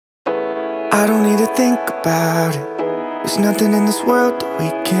I don't need to think about it. There's nothing in this world that we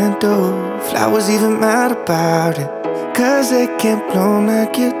can't do. Flowers even mad about it, 'cause they can't bloom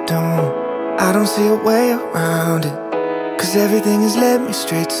like you don't. I don't see a way around it, 'cause everything has led me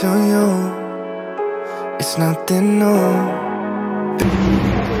straight to you. It's nothing new.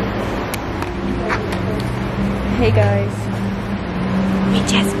 Hey guys, we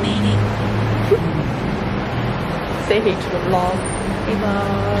just made it. Say hey to the vlog. Hey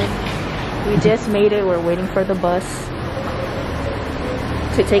vlog. We just made it. We're waiting for the bus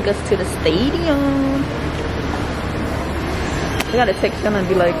to take us to the stadium. We gotta text them and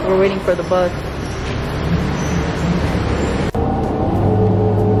be like, we're waiting for the bus.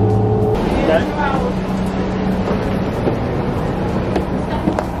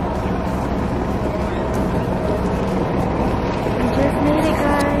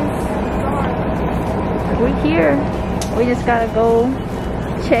 We're here. We just gotta go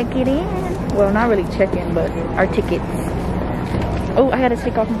check it in. Well, not really check in, but our tickets. Oh, I gotta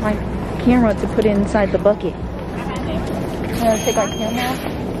take off my camera to put it inside the bucket. I gotta take our camera off.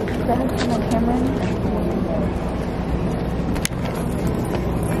 Does that have my camera in it?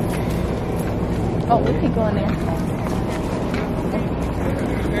 Oh, we can go in there.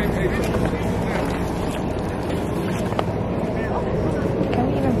 Can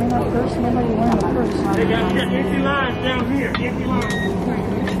we even bring our purse? Nobody wants a purse. Hey guys, empty lines down here. Empty lines.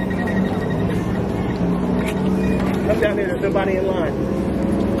 Come down here. There's nobody in line.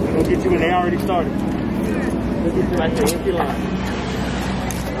 We'll get you when they already started. We'll get you right there. Empty line.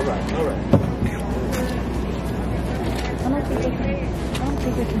 All right. All right. I don't think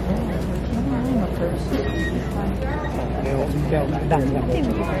we can bring our purse. Nobody wants a purse. I think we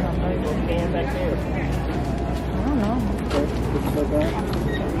can bring our purse. Stand back there. I don't know.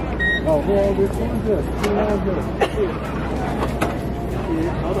 Oh, well, this one's good.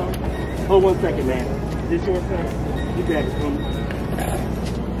 Hold on. Hold 1 second, man. This your thing? You grab it from me.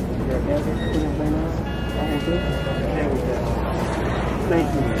 There we go. Thank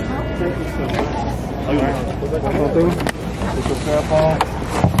you. Thank you so much. Oh, yeah. Go through. Put your strap on.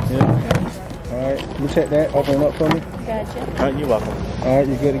 Yeah. Alright, you check that. Open it up for me. Gotcha. Alright, you're welcome. Alright,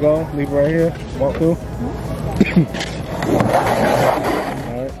 you good to go? Leave it right here. Walk through.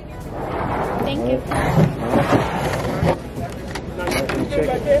 Alright. Thank you.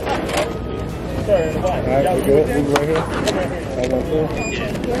 Alright, you good? Leave it right here. Alright, walk through.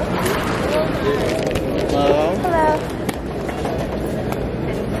 Hello.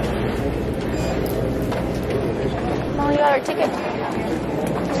 Mom, you got our ticket.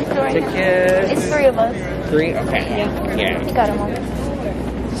 Ticket. It's 3 of us. 3? Okay. Yeah. You got them all.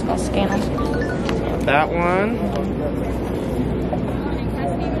 Just gonna scan them. That one.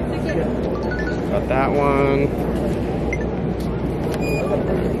 Got that one.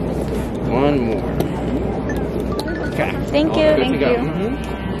 One more. Okay. Thank you. Thank you.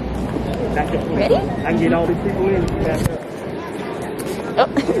 Ready? I can get all these people in. Back up. Oh,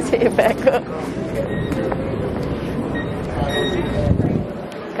 say it back up.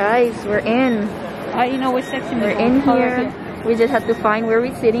 Guys, we're in. You know which section We're in here. We just have to find where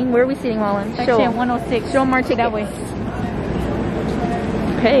we're sitting. Where are we sitting, Wallen? Show. Section 106. Show them our ticket. That way.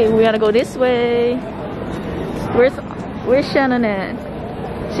 Okay, we gotta go this way. Where's Shannon at?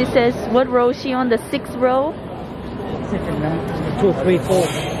 She says, what row is she on? The 6th row? 2, 3, 4.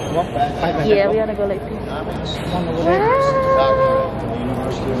 Yeah, we gotta go like this.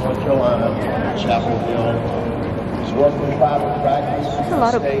 University of North Carolina, Chapel Hill. He's worked with private practice. That's a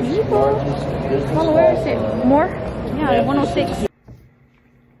lot of people. Well, where is it? More? Yeah, 106.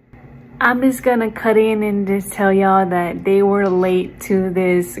 I'm just gonna cut in and just tell y'all that they were late to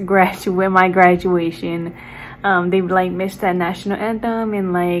this my graduation. They like missed that national anthem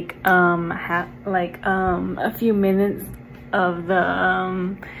and like a few minutes of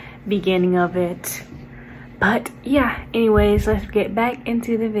the beginning of it. But yeah, anyways, let's get back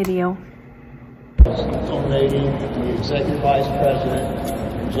into the video. Donating the Executive Vice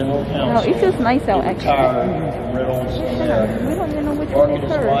President, General Counsel. Oh, it feels nice out actually. Retired from Reynolds. We don't even know which one Working is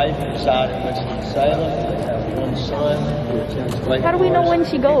his her. wife reside in Winston-Salem. They have one son who attends Lake How do we know when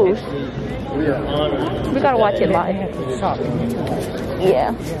she goes? We are honored. We gotta watch it live.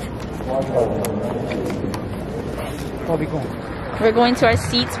 Yeah. Where we going? We're going to our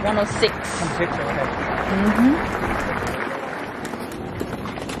seats, 106.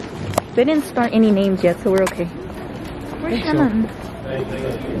 They didn't start any names yet, so we're okay. Where's Shannon?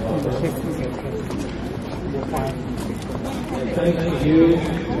 Thank you,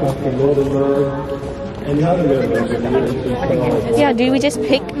 Dr. Mortimer. And the other members. Yeah, do we just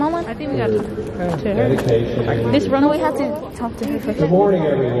pick, Mama? I think we got to Dedication. This run, we have to talk to her Good first. morning,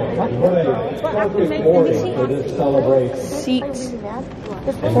 everyone. What a perfect morning for this celebration. Seats.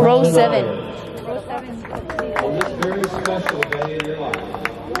 Row 7. On this very special day in your life,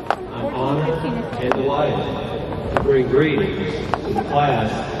 I'm honored and delighted to bring greetings to the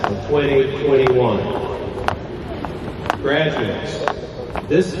class of 2021. Graduates,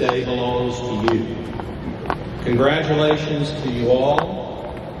 this day belongs to you. Congratulations to you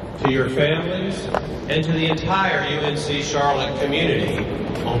all, to your families, and to the entire UNC Charlotte community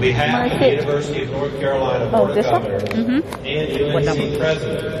on behalf of the University of North Carolina Board of Governors and UNC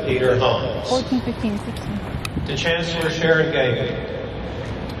President Peter Hans. 14, 15, 16. To Chancellor Sharon Gabin,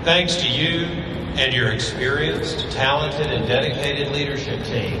 thanks to you and your experienced, talented, and dedicated leadership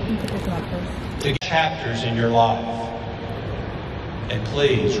team to chapters in your life. And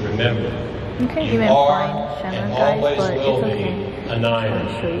please remember, can't you even are find and Shannon, guys, always but will it's be okay. a Niner.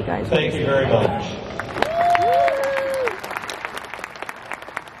 I'll show you guys. Thank you very much.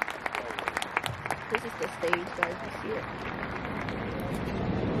 This is the stage, guys. You see it.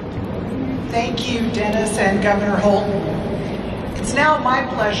 Thank you, Dennis and Governor Holton. It's now my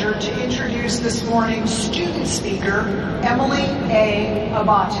pleasure to introduce this morning's student speaker, Emily A.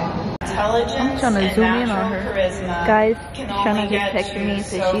 Abate. I'm trying to zoom in on her. Guys, Shanna just texted me and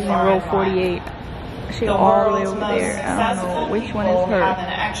said she's in row 48. She's all the way over there. I don't know which one is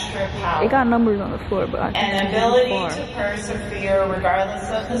her. They got numbers on the floor, but I can't see ability far. to persevere regardless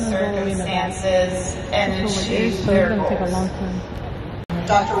of the circumstances and achieve So their it's going to take a goals. long time.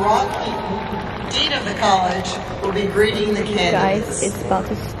 Dr. Ron Keaton, Dean of the college, will be greeting the Guys, candidates. it's about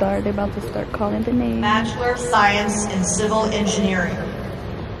to start. They're about to start calling the names. Bachelor of Science in Civil Engineering.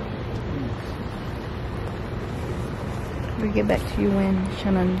 We get back to you when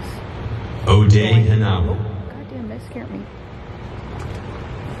Shannon's. O'Day Hanau. Goddamn, that scared me.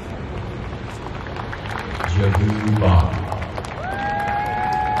 Jabu Bob.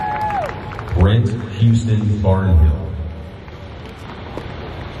 Brent Houston Barnhill.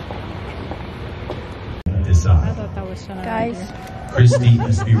 I Decide. thought that was Shannon. Guys, Christy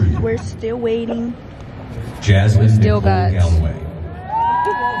Espiritu. we're still waiting. Jasmine still Nicole got- Galloway.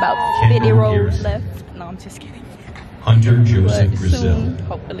 About Kendall 50 rows Garrison. left. No, I'm just kidding. Hunter Joseph But Brazil. soon,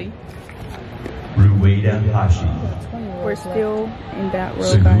 hopefully. Rueda Hashi. We're still in that row,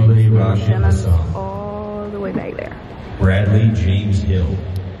 Sagule guys. Rashid Shannon's Hassan. all the way back there. Bradley James Hill.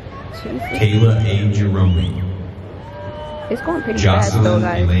 Jesus. Kayla A. Jerome. It's going pretty fast though, Jocelyn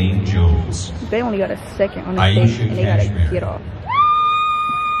guys. Elaine Jones. They only got a second on the Aisha stage and they gotta Cashmere. get off.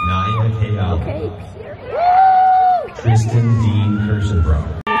 Naya Kayala. Okay. Tristan Dean Kersenbrough.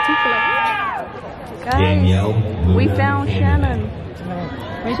 Guys, Danielle we Luna found Hannon. Shannon.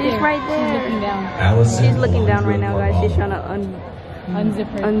 Right She's there. right there. She's looking down. Allison She's looking down right now, guys. She's Alondra trying to Unzip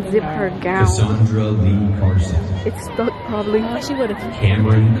her. unzip her gown. Cassandra Lee Carson. It's stuck probably. Oh, she would have.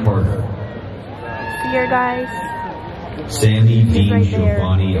 Cameron Carter. Here, guys. Sandy She's Dean right there.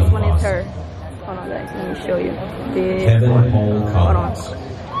 Giovanni This one is Abbas. her. Hold on, guys. Let me show you. This Kevin one. Paul Hold on. Collins.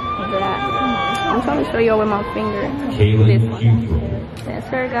 That. I'm trying to show y'all with my finger. Kaylin This one. Huthrow. That's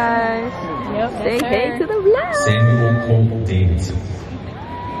her, guys. Yep, Say that's hey her. to the vlog. Samuel Colt Davidson.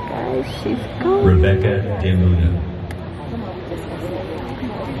 Guys, she's gone. Rebecca Demuna.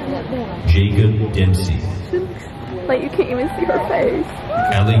 Jacob Dempsey. Like, you can't even see her face.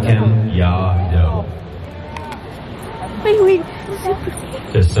 Elikem Yado. Wait.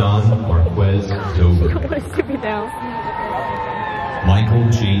 Hassan Marquez Dover. What is me down? Michael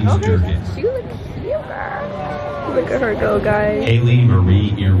James Durkin. She looks cute, girl. Look at her go, guys. Haley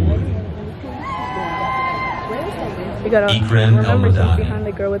Marie Earwood. You gotta Ikram remember she's Elmadani. behind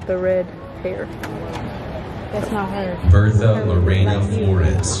the girl with the red hair. That's not her. Bertha Lorena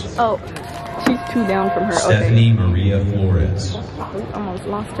Flores. Oh, she's 2 down from her. Stephanie Maria Flores. Okay. Ooh, almost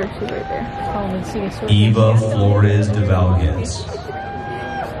lost her. She's right there. Oh, let's see the sword. Eva Flores de Valgues.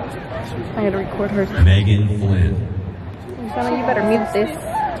 I gotta record her. Megan Flynn. Shana, you better mute this.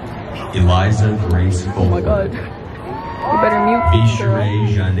 Eliza Grace Fuller. Oh my god. You better mute this, girl.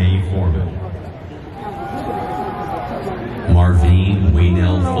 Bishere Janae Foreman. Marvine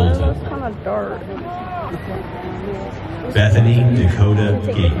Waynell No, that's Fulton. kind of dark. Bethany Dakota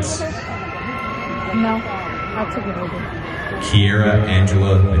Gates. No, I'll take it over. Kiera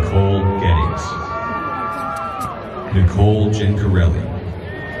Angela Nicole Gettings. Nicole Gencarelli.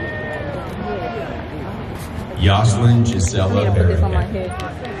 Yoselin I Gisela need to put this on my Barrett.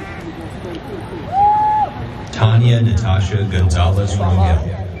 head. Tanya Natasha Gonzalez Rangel.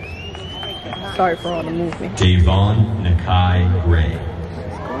 Sorry for all the movement. Davon Nakai Gray.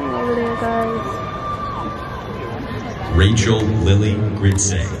 Going over there, guys. Rachel Lily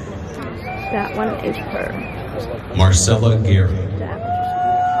Gritsay. That one is her. Marcella Guerra.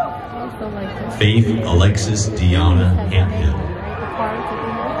 Faith Alexis Deanna Hamphill.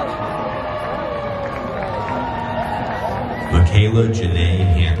 Michaela Janae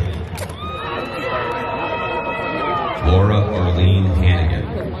Hanna. Laura Arlene Hannigan.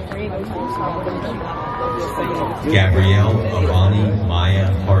 Gabrielle Avani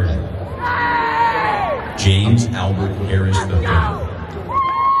Maya Harden. James Albert Harris III.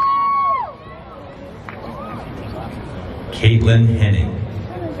 Caitlin Henning.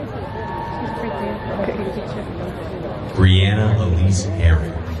 Brianna Elise Harry.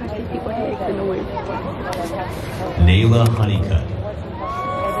 Nayla Honeycutt.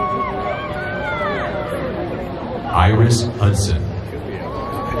 Iris Hudson.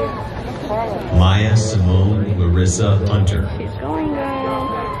 Maya Simone Larissa Hunter. She's going,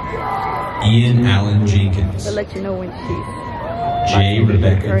 girl. Ian Allen Jenkins. I'll let you know when she's J.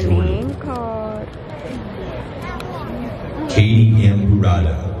 Rebecca her Jordan. name card. Katie M.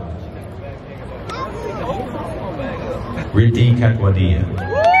 Burrado. Ritti Katwadia.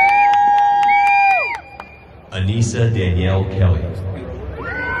 Anissa Danielle Kelly.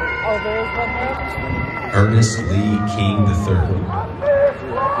 Ernest Lee King III.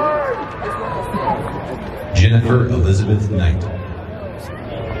 Jennifer Elizabeth Knight.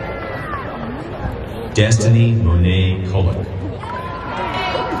 Destiny Monet Kullock.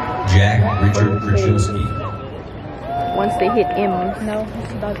 Jack Richard Krichilski. Once they hit M. No,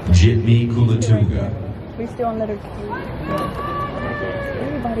 it's about Jitmi Kulatunga. we're still on letter 2.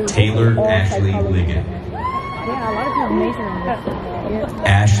 Everybody. Taylor all Ashley psychology. Liggett. Yeah, a lot of people major on this. Yeah.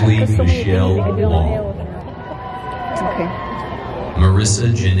 Ashley There's so many Michelle things they could do on Long. L now. Okay. Marissa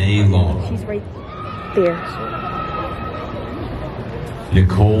Janae Long. She's right There.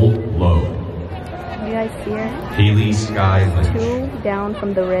 Nicole Lowe. You guys see her? Haley Sky Lynch. 2 down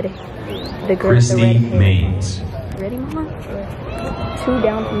from the red. The girl with the Christy red hair. Maines. Ready, Mama? 2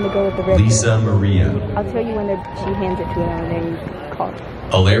 down from the girl with the red Lisa hair. Maria. I'll tell you when she hands it to her and then you call.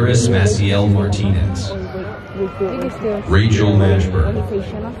 Alaris Maciel Martinez. Rachel Mashburn.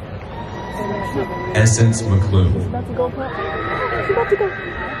 Essence McClune. She's about to go. She's about to go.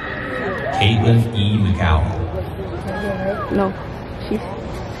 Caitlin E. McCowell. No. She's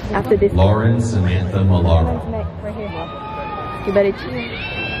after this. Lauren Samantha Malaro. Right here. You better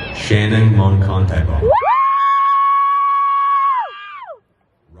cheer. Shannon Moncontavone.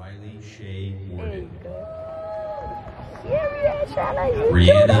 Riley Shea Morgan.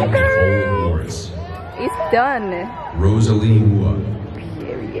 Rihanna Nicole Morris. It's done. Rosalie Mua.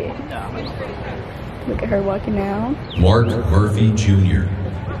 Period. Look at her walking now. Mark Murphy Jr.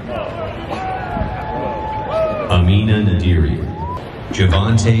 Amina Nadiri.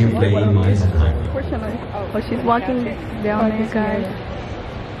 Javante Ray Meisenheimer. Oh, she's walking down there, guys.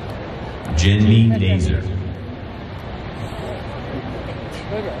 Jenny Nazer.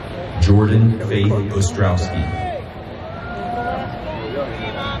 Jordan Faith Ostrowski.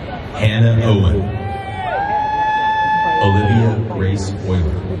 Hannah Owen. Olivia Grace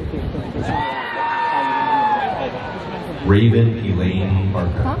Euler. Raven Elaine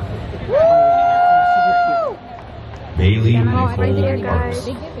Parker. Bailey Nicole right there, guys.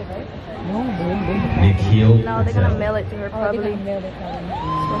 Parks. Nikhil No, they're gonna Patel. mail it to her probably.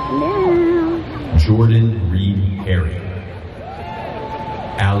 Jordan Reed Harry.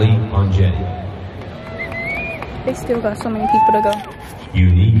 Ali Onjeti. They still got so many people to go.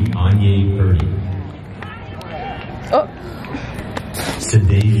 Unique Anye Purdy. Oh,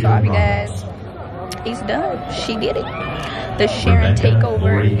 Sedasia sorry Ramos. guys. It's done. She did it. The Sharon Rebecca takeover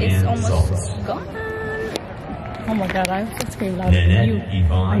Lori is Ann almost Salva. gone. Oh my god, I was screaming louder than you. Nanette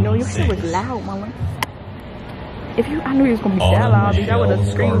Yvonne I know your shit was Sings. loud, mama. If you, I knew you was gonna be Autumn that loud, bitch. I would have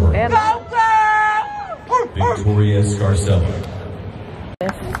Michelle screamed Scarborough. that loud. Victoria Scarcella.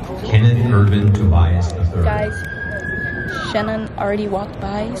 Kenneth Irvin Tobias III. Guys, Shannon already walked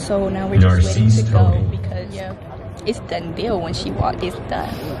by, so now we're just waiting Narcisse to go Tony. because it's done deal. When she walked, it's done.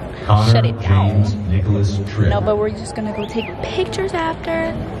 Connor Shut it down. James Nicholas Tripp. No, but we're just gonna go take pictures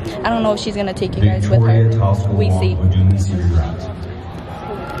after. I don't know if she's gonna take you guys Victoria with her. Toscal We see. Odumi Sirirat.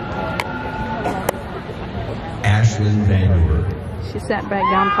 Ashlyn Vanderberg. She sat back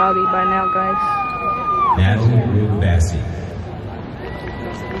down probably by now, guys. Natalie Ruth Bassi.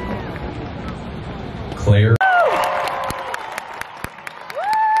 Claire.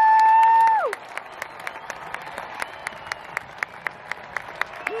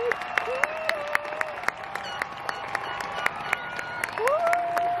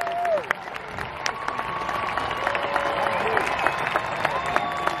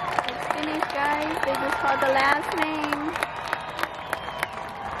 It's finished, guys. They just called the last name.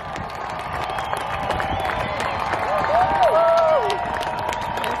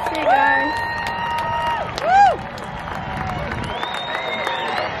 That's it,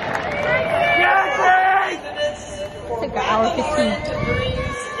 guys. Took an hour 15.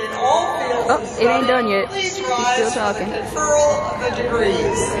 Oh, it ain't done yet. She's still talking. Conferral of the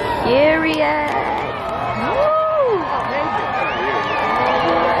degrees. Yeah, Riyadh. Woo!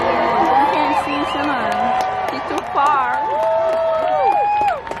 You can't see someone. She's too far.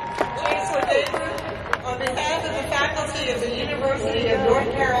 Chancellor David, on behalf of the faculty of the University of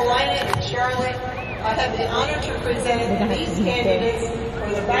North Carolina in Charlotte, I have the honor to present these candidates for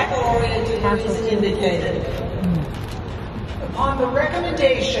the baccalaureate degrees indicated. On the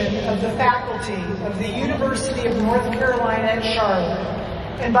recommendation of the faculty of the University of North Carolina at Charlotte,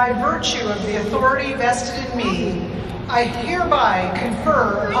 and by virtue of the authority vested in me, I hereby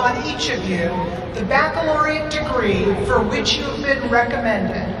confer upon each of you the baccalaureate degree for which you have been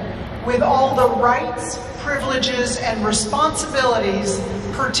recommended, with all the rights, privileges, and responsibilities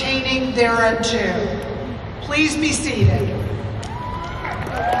pertaining thereunto. Please be seated.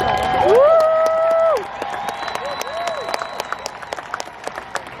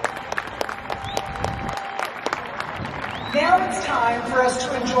 Now it's time for us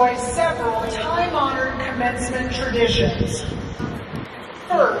to enjoy several time-honored commencement traditions.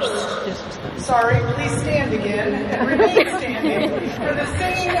 First, please stand again and remain standing for the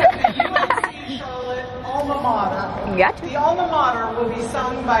singing of the UNC Charlotte alma mater. The alma mater will be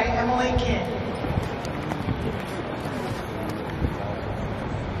sung by Emily King.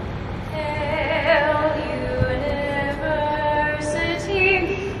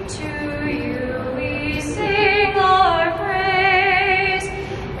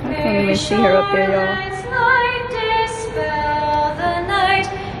 Can't even see her up there, y'all.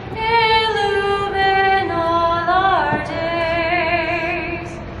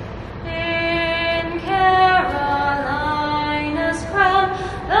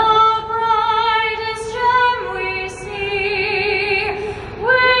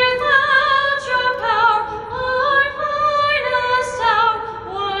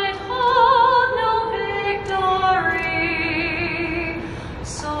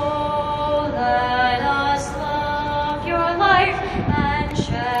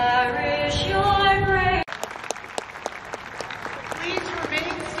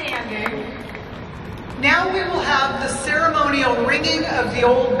 Now we will have the ceremonial ringing of the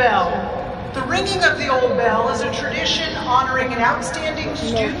old bell. The ringing of the old bell is a tradition honoring an outstanding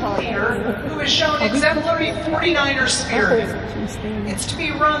student leader who has shown exemplary 49er spirit. It's to be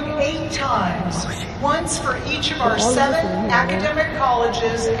rung 8 times, once for each of our 7 academic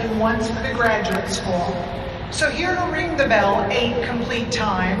colleges and once for the graduate school. So here to ring the bell 8 complete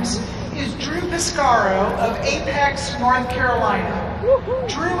times is Drew Piscaro of Apex, North Carolina.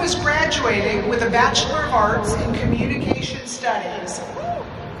 Drew is graduating with a Bachelor of Arts in Communication Studies.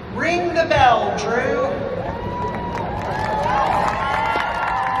 Ring the bell, Drew.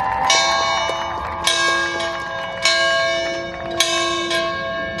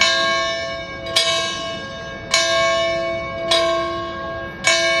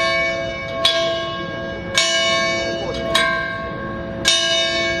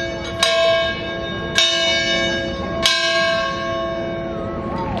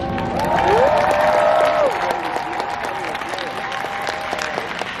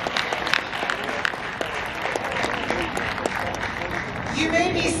 You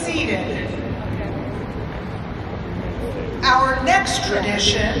may be seated. Our next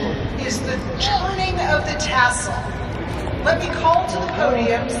tradition is the turning of the tassel. Let me call to the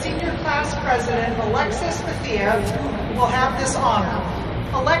podium Senior Class President Alexis Bethia, who will have this honor.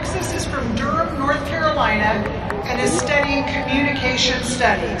 Alexis is from Durham, North Carolina, and is studying Communication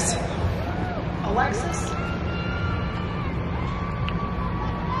Studies. Alexis?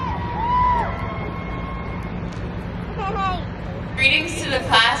 Greetings to the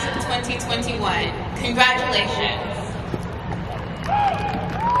class of 2021. Congratulations.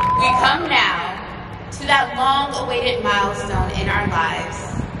 We come now to that long-awaited milestone in our lives.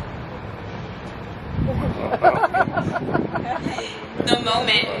 The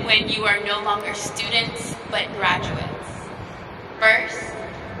moment when you are no longer students, but graduates. First,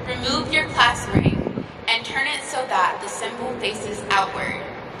 remove your class ring and turn it so that the symbol faces outward,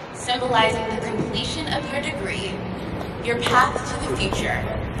 symbolizing the completion of your degree, your path to the future,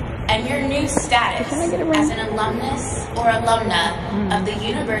 and your new status as an alumnus or alumna of the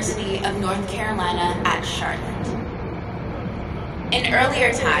University of North Carolina at Charlotte. In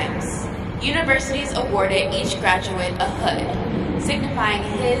earlier times, universities awarded each graduate a hood, signifying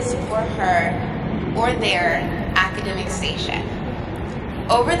his or her or their academic station.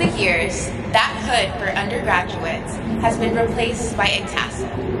 Over the years, that hood for undergraduates has been replaced by a tassel,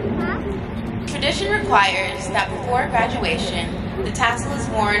 requires that before graduation, the tassel is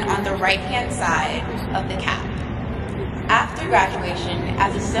worn on the right-hand side of the cap. After graduation,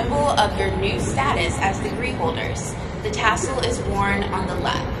 as a symbol of your new status as degree holders, the tassel is worn on the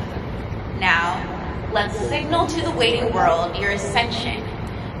left. Now, let's signal to the waiting world your ascension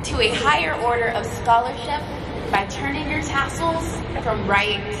to a higher order of scholarship by turning your tassels from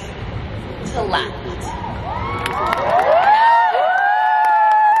right to left.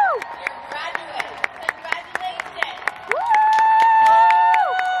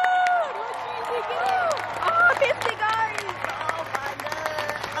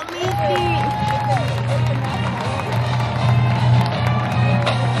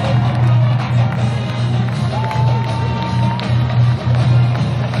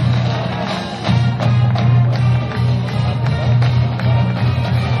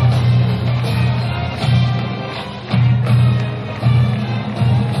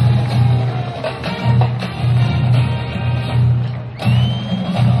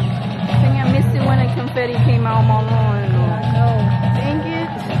 Confetti came out on my lawn. Dang it.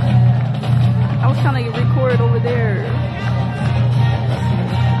 I was trying to record over there.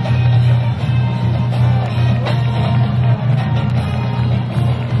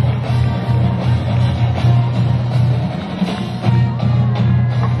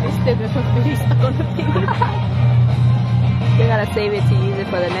 It's still gonna confetti stuck on the finger. They gotta save it to use it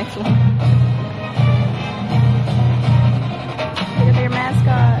for the next one. Look at their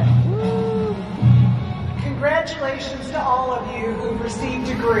mascot. Congratulations to all of you who've received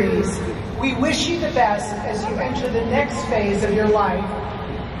degrees. We wish you the best as you enter the next phase of your life.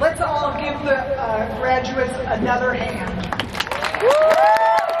 Let's all give the graduates another hand.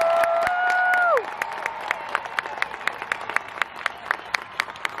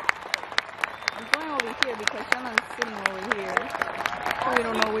 I'm going over here because Shannon's sitting over here. So we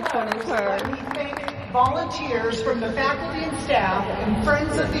don't know which one is her. We thank volunteers from the faculty and staff and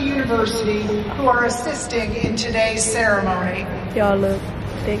friends of the university who are assisting in today's ceremony. Y'all look,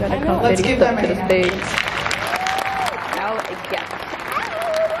 they got a confetti Let's give them stuck a to the hand. stage. Now again.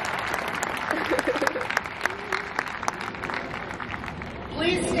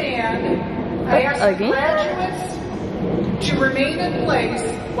 Please stand. I ask the graduates to remain in place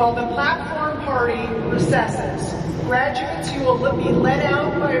while the platform party recesses. Graduates, you will be led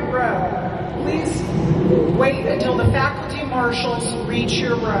out by row. Please wait until the faculty marshals reach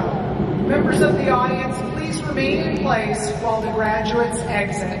your row. Members of the audience, please remain in place while the graduates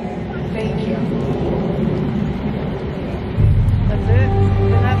exit. Thank you. That's it.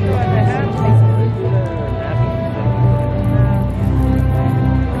 Then after what I have,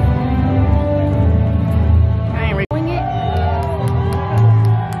 I ain't doing it.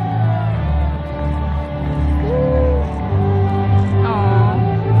 Aww.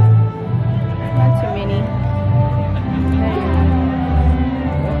 Not too many.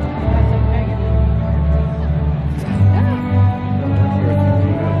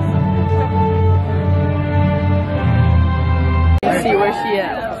 Let's see where she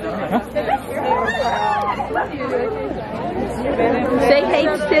at. Say hey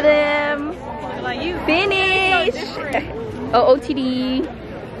to them. Finish. Oh, OTD.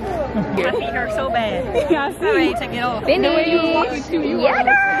 My feet hurt so bad. I'm ready to get off. Finish.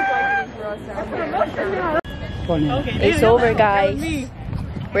 Yeah. It's over, guys.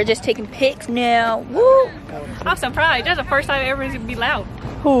 We're just taking pics now. Woo! I'm surprised. That's the first time ever to be loud.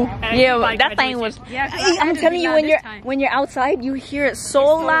 Who? And Yeah, like that thing graduation. was. Yeah, I'm telling you, when you're outside, you hear it so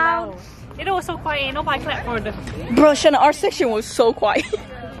loud. It was so quiet. Ain't nobody clapped for the. Bro, Shanna, our section was so quiet.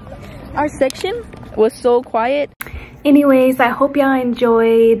 Our section was so quiet. Anyways, I hope y'all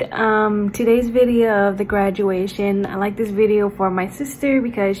enjoyed today's video of the graduation. I like this video for my sister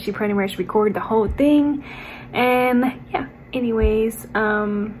because she pretty much recorded the whole thing. And yeah, anyways,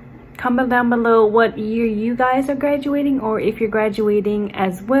 comment down below what year you guys are graduating, or if you're graduating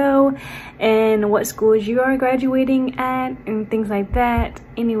as well, and what schools you are graduating at, and things like that.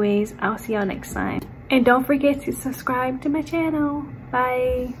 Anyways, I'll see y'all next time. And don't forget to subscribe to my channel.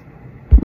 Bye.